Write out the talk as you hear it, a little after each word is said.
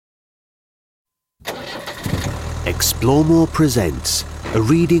Explore More presents a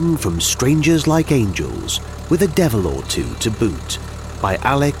reading from Strangers Like Angels with a devil or two to boot by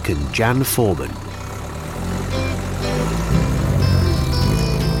Alec and Jan Foreman.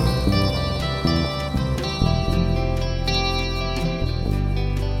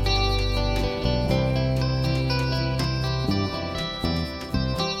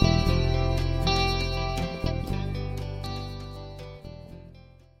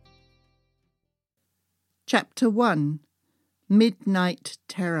 Chapter 1. Midnight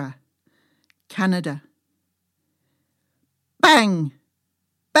Terror. Canada. Bang!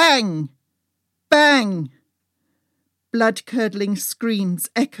 Bang! Bang! Blood-curdling screams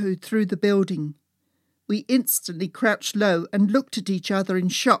echoed through the building. We instantly crouched low and looked at each other in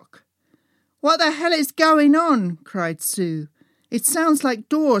shock. "What the hell is going on?" cried Sue. "It sounds like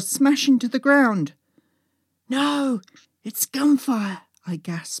doors smashing to the ground." "No, it's gunfire," I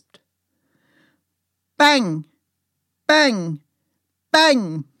gasped. Bang! Bang!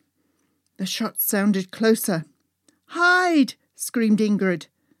 Bang! The shots sounded closer. "Hide!" screamed Ingrid.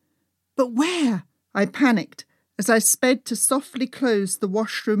 "But where?" I panicked as I sped to softly close the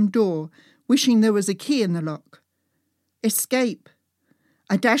washroom door, wishing there was a key in the lock. Escape.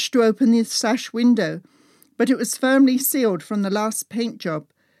 I dashed to open the sash window, but it was firmly sealed from the last paint job,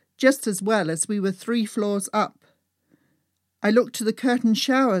 just as well as we were 3 floors up. I looked to the curtained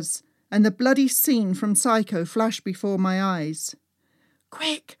showers, and the bloody scene from Psycho flashed before my eyes.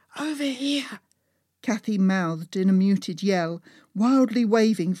 "Quick, over here," Kathy mouthed in a muted yell, wildly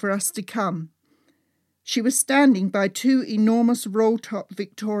waving for us to come. She was standing by 2 enormous roll-top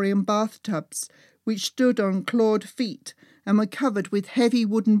Victorian bathtubs, which stood on clawed feet and were covered with heavy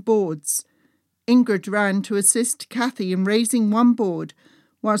wooden boards. Ingrid ran to assist Kathy in raising one board,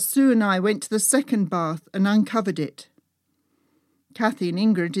 while Sue and I went to the second bath and uncovered it. Kathy and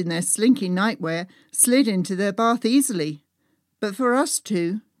Ingrid, in their slinky nightwear, slid into their bath easily. But for us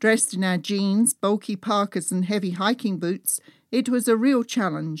two, dressed in our jeans, bulky parkas and heavy hiking boots, it was a real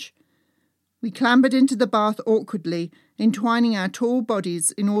challenge. We clambered into the bath awkwardly, entwining our tall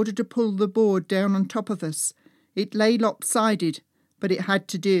bodies in order to pull the board down on top of us. It lay lopsided, but it had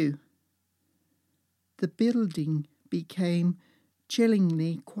to do. The building became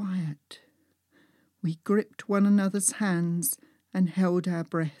chillingly quiet. We gripped one another's hands and held our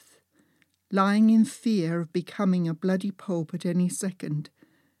breath, lying in fear of becoming a bloody pulp at any second,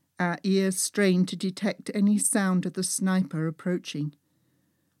 our ears strained to detect any sound of the sniper approaching.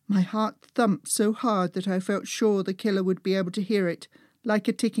 My heart thumped so hard that I felt sure the killer would be able to hear it, like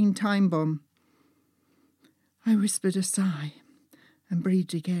a ticking time bomb. I whispered a sigh and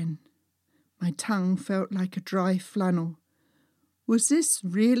breathed again. My tongue felt like a dry flannel. Was this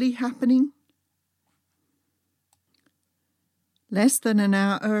really happening? Less than an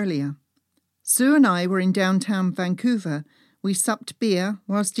hour earlier, Sue and I were in downtown Vancouver. We supped beer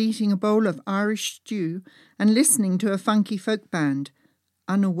whilst eating a bowl of Irish stew and listening to a funky folk band,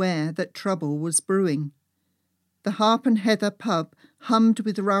 unaware that trouble was brewing. The Harp and Heather pub hummed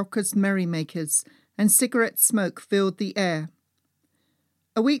with raucous merrymakers, and cigarette smoke filled the air.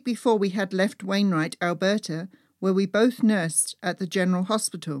 A week before we had left Wainwright, Alberta, where we both nursed at the General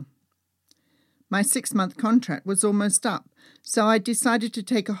Hospital. My 6-month contract was almost up, so I decided to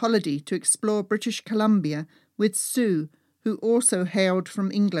take a holiday to explore British Columbia with Sue, who also hailed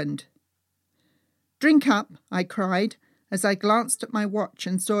from England. "Drink up," I cried, as I glanced at my watch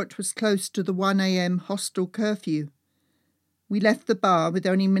and saw it was close to the 1 a.m. hostel curfew. We left the bar with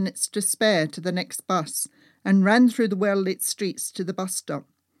only minutes to spare to the next bus and ran through the well-lit streets to the bus stop.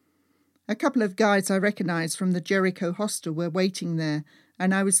 A couple of guys I recognised from the Jericho hostel were waiting there,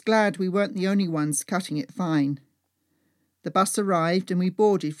 and I was glad we weren't the only ones cutting it fine. The bus arrived and we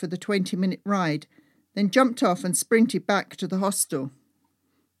boarded for the 20-minute ride, then jumped off and sprinted back to the hostel.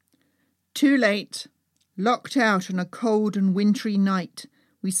 Too late. Locked out on a cold and wintry night,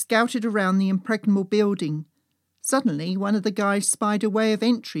 we scouted around the impregnable building. Suddenly, one of the guys spied a way of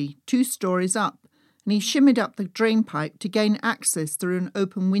entry 2 stories up, and he shimmied up the drainpipe to gain access through an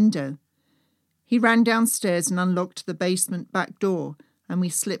open window. He ran downstairs and unlocked the basement back door, and we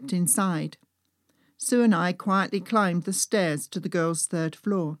slipped inside. Sue and I quietly climbed the stairs to the girls' 3rd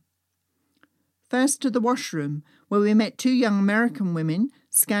floor. First to the washroom, where we met 2 young American women,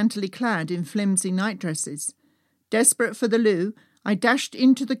 scantily clad in flimsy nightdresses. Desperate for the loo, I dashed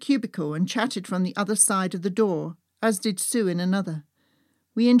into the cubicle and chatted from the other side of the door, as did Sue in another.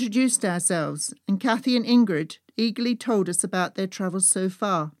 We introduced ourselves, and Kathy and Ingrid eagerly told us about their travels so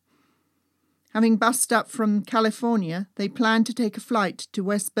far. Having bussed up from California, they planned to take a flight to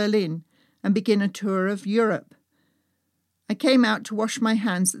West Berlin and begin a tour of Europe. I came out to wash my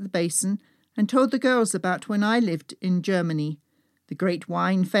hands at the basin and told the girls about when I lived in Germany, the great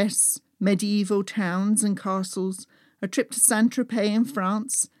wine fests, medieval towns and castles, a trip to Saint-Tropez in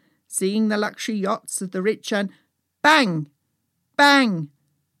France, seeing the luxury yachts of the rich, and bang, bang,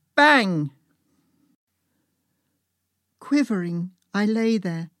 bang. Quivering, I lay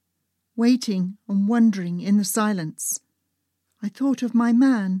there, waiting and wondering in the silence. I thought of my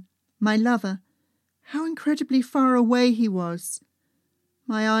man, my lover, how incredibly far away he was.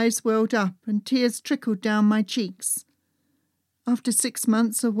 My eyes welled up and tears trickled down my cheeks. After 6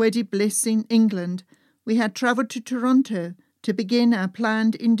 months of wedded bliss in England, we had travelled to Toronto to begin our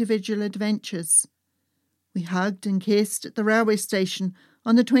planned individual adventures. We hugged and kissed at the railway station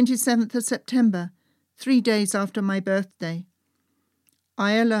on the 27th of September, 3 days after my birthday.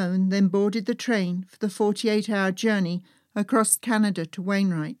 I alone then boarded the train for the 48-hour journey across Canada to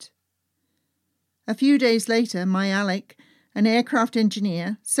Wainwright. A few days later, my Alec, an aircraft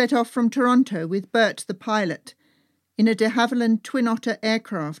engineer, set off from Toronto with Bert, the pilot, in a de Havilland Twin Otter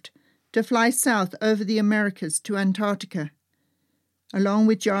aircraft to fly south over the Americas to Antarctica. Along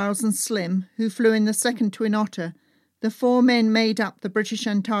with Giles and Slim, who flew in the second Twin Otter, the 4 men made up the British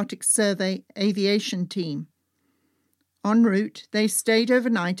Antarctic Survey aviation team. En route, they stayed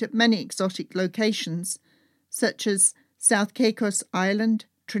overnight at many exotic locations, such as South Caicos Island,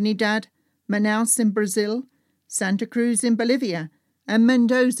 Trinidad, Manaus in Brazil, Santa Cruz in Bolivia, and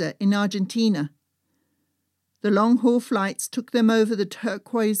Mendoza in Argentina. The long-haul flights took them over the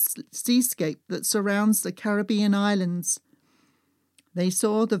turquoise seascape that surrounds the Caribbean islands. They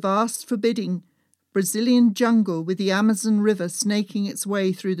saw the vast, forbidding Brazilian jungle with the Amazon River snaking its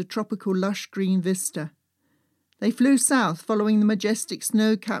way through the tropical lush green vista. They flew south following the majestic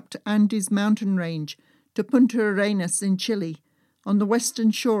snow-capped Andes mountain range to Punta Arenas in Chile, on the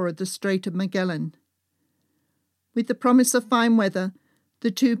western shore of the Strait of Magellan. With the promise of fine weather, the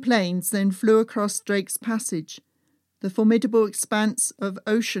 2 planes then flew across Drake's Passage, the formidable expanse of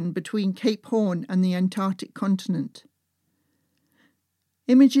ocean between Cape Horn and the Antarctic continent.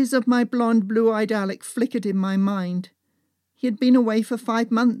 Images of my blonde, blue-eyed Alec flickered in my mind. He had been away for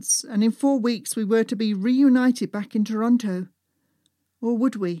 5 months, and in 4 weeks we were to be reunited back in Toronto. Or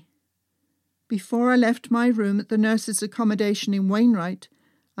would we? Before I left my room at the nurse's accommodation in Wainwright,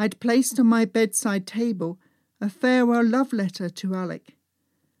 I'd placed on my bedside table a farewell love letter to Alec.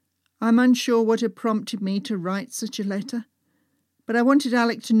 I'm unsure what had prompted me to write such a letter, but I wanted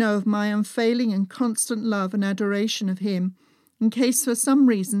Alec to know of my unfailing and constant love and adoration of him in case for some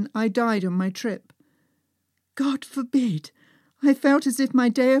reason I died on my trip. God forbid! I felt as if my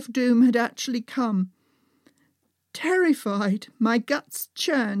day of doom had actually come. Terrified, my guts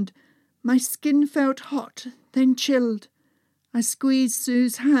churned, my skin felt hot, then chilled. I squeezed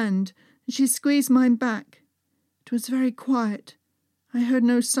Sue's hand, and she squeezed mine back. It was very quiet. I heard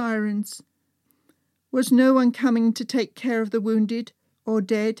no sirens. Was no one coming to take care of the wounded or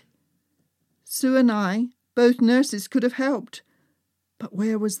dead? Sue and I, both nurses, could have helped. But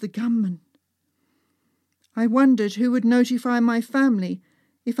where was the gunman? I wondered who would notify my family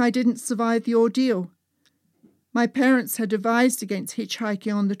if I didn't survive the ordeal. My parents had advised against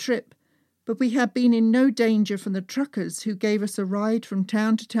hitchhiking on the trip, but we had been in no danger from the truckers who gave us a ride from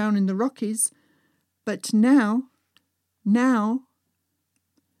town to town in the Rockies. But now...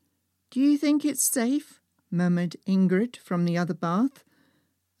 "Do you think it's safe?" murmured Ingrid from the other bath.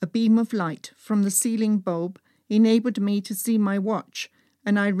 A beam of light from the ceiling bulb enabled me to see my watch,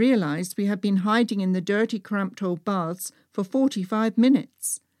 and I realised we had been hiding in the dirty, cramped old baths for 45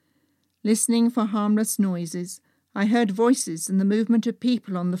 minutes. Listening for harmless noises, I heard voices and the movement of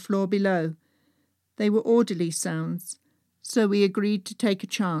people on the floor below. They were orderly sounds, so we agreed to take a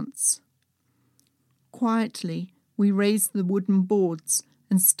chance. Quietly, we raised the wooden boards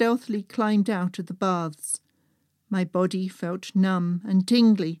and stealthily climbed out of the baths. My body felt numb and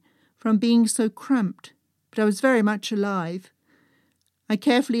tingly from being so cramped, but I was very much alive. I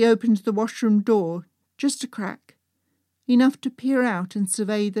carefully opened the washroom door, just a crack, enough to peer out and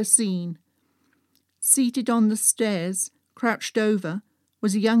survey the scene. Seated on the stairs, crouched over,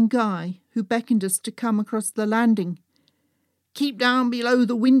 was a young guy who beckoned us to come across the landing. "Keep down below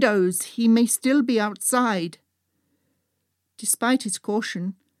the windows. He may still be outside." Despite his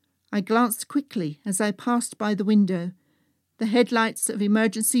caution, I glanced quickly as I passed by the window. The headlights of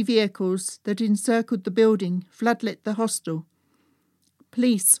emergency vehicles that encircled the building floodlit the hostel.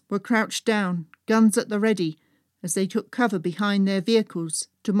 Police were crouched down, guns at the ready, as they took cover behind their vehicles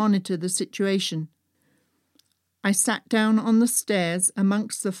to monitor the situation. I sat down on the stairs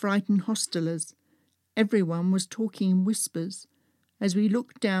amongst the frightened hostelers. Everyone was talking in whispers as we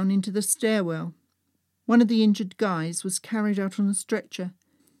looked down into the stairwell. One of the injured guys was carried out on a stretcher.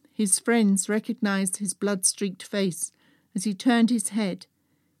 His friends recognised his blood-streaked face as he turned his head.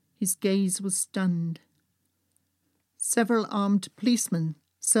 His gaze was stunned. Several armed policemen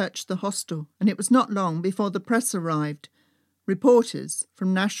searched the hostel, and it was not long before the press arrived. Reporters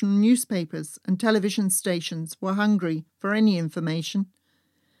from national newspapers and television stations were hungry for any information.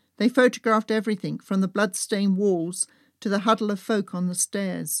 They photographed everything from the blood-stained walls to the huddle of folk on the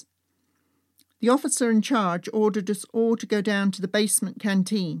stairs. The officer in charge ordered us all to go down to the basement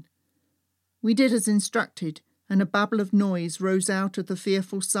canteen. We did as instructed, and a babble of noise rose out of the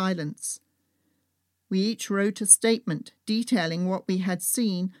fearful silence. We each wrote a statement detailing what we had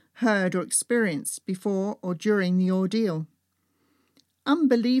seen, heard or experienced before or during the ordeal.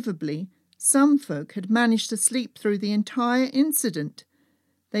 Unbelievably, some folk had managed to sleep through the entire incident.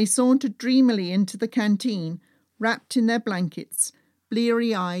 They sauntered dreamily into the canteen, wrapped in their blankets,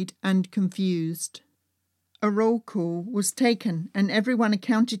 bleary-eyed and confused. A roll call was taken and everyone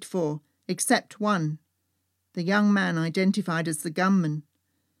accounted for, except one, the young man identified as the gunman.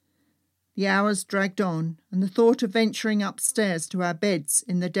 The hours dragged on, and the thought of venturing upstairs to our beds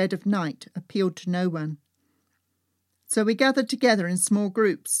in the dead of night appealed to no one. So we gathered together in small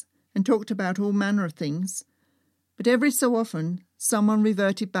groups and talked about all manner of things, but every so often someone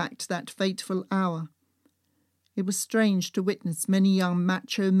reverted back to that fateful hour. It was strange to witness many young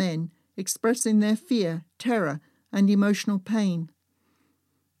macho men expressing their fear, terror, and emotional pain.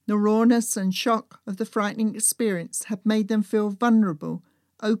 The rawness and shock of the frightening experience had made them feel vulnerable,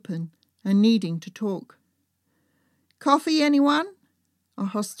 open, and needing to talk. "Coffee, anyone?" A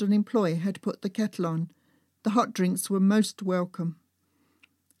hostel employee had put the kettle on. The hot drinks were most welcome.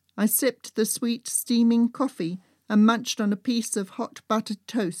 I sipped the sweet, steaming coffee and munched on a piece of hot buttered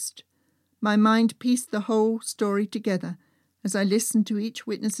toast. My mind pieced the whole story together as I listened to each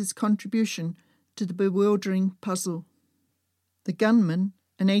witness's contribution to the bewildering puzzle. The gunman,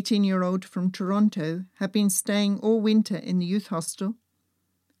 an 18-year-old from Toronto, had been staying all winter in the youth hostel.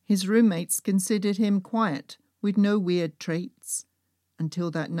 His roommates considered him quiet, with no weird traits,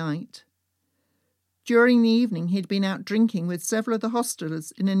 until that night. During the evening he had been out drinking with several of the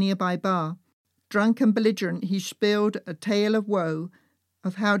hostelers in a nearby bar. Drunk and belligerent, he spielled a tale of woe,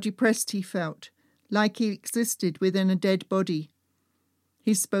 of how depressed he felt, like he existed within a dead body.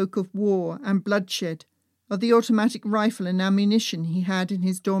 He spoke of war and bloodshed, of the automatic rifle and ammunition he had in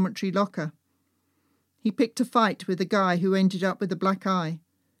his dormitory locker. He picked a fight with a guy who ended up with a black eye.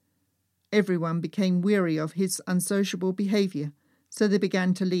 Everyone became weary of his unsociable behaviour, so they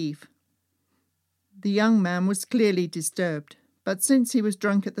began to leave. The young man was clearly disturbed, but since he was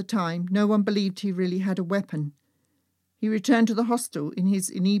drunk at the time, no one believed he really had a weapon. He returned to the hostel in his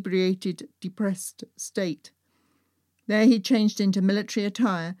inebriated, depressed state. There he changed into military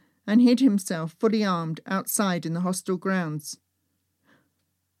attire and hid himself fully armed outside in the hostel grounds.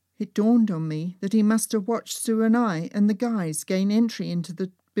 It dawned on me that he must have watched Sue and I and the guys gain entry into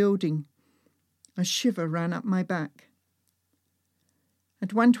the building. A shiver ran up my back.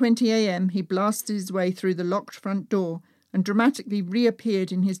 At 1:20 a.m. he blasted his way through the locked front door and dramatically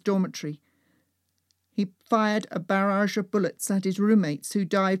reappeared in his dormitory. He fired a barrage of bullets at his roommates, who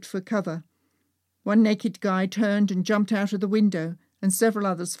dived for cover. One naked guy turned and jumped out of the window, and several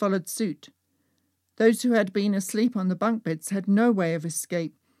others followed suit. Those who had been asleep on the bunk beds had no way of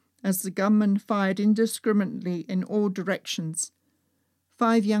escape, as the gunman fired indiscriminately in all directions.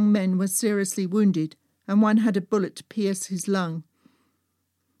 5 young men were seriously wounded, and one had a bullet pierce his lung.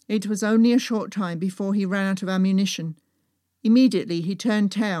 It was only a short time before he ran out of ammunition. Immediately he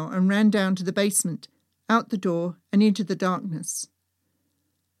turned tail and ran down to the basement, out the door and into the darkness.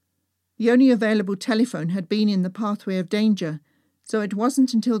 The only available telephone had been in the pathway of danger, so it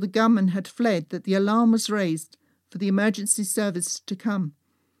wasn't until the gunman had fled that the alarm was raised for the emergency service to come.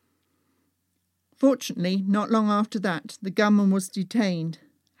 Fortunately, not long after that, the gunman was detained.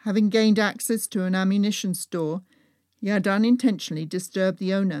 Having gained access to an ammunition store, he had unintentionally disturbed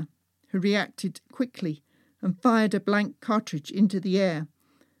the owner, who reacted quickly and fired a blank cartridge into the air.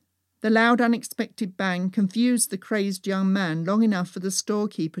 The loud, unexpected bang confused the crazed young man long enough for the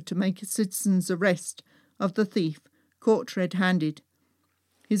storekeeper to make a citizen's arrest of the thief, caught red-handed.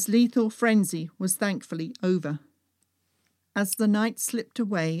 His lethal frenzy was thankfully over. As the night slipped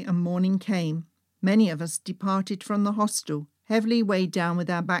away and morning came, many of us departed from the hostel, heavily weighed down with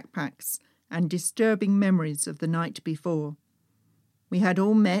our backpacks and disturbing memories of the night before. We had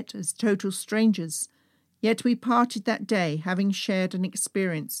all met as total strangers, yet we parted that day having shared an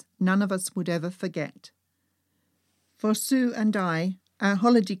experience none of us would ever forget. For Sue and I, our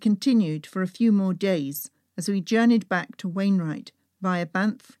holiday continued for a few more days as we journeyed back to Wainwright via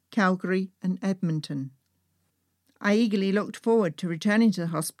Banff, Calgary and Edmonton. I eagerly looked forward to returning to the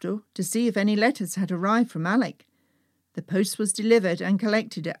hospital to see if any letters had arrived from Alec. The post was delivered and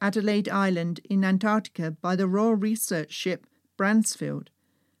collected at Adelaide Island in Antarctica by the Royal Research Ship Bransfield.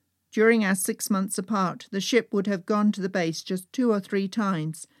 During our 6 months apart, the ship would have gone to the base just 2 or 3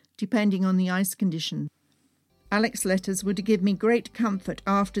 times, depending on the ice condition. Alec's letters were to give me great comfort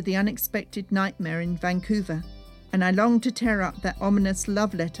after the unexpected nightmare in Vancouver, and I longed to tear up that ominous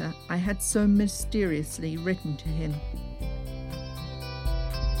love letter I had so mysteriously written to him.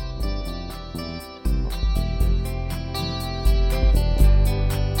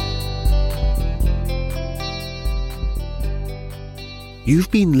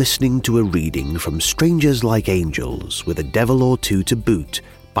 You've been listening to a reading from Strangers Like Angels with a Devil or Two to Boot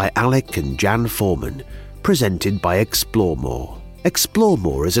by Alec and Jan Foreman, presented by Explore More. Explore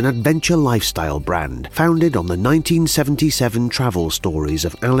More is an adventure lifestyle brand founded on the 1977 travel stories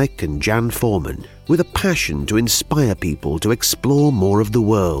of Alec and Jan Foreman, with a passion to inspire people to explore more of the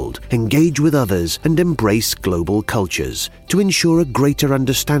world, engage with others, and embrace global cultures to ensure a greater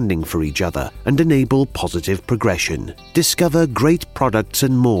understanding for each other and enable positive progression. Discover great products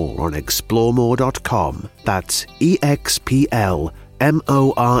and more on exploremore.com. That's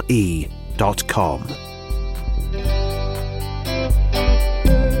EXPLMORE.com.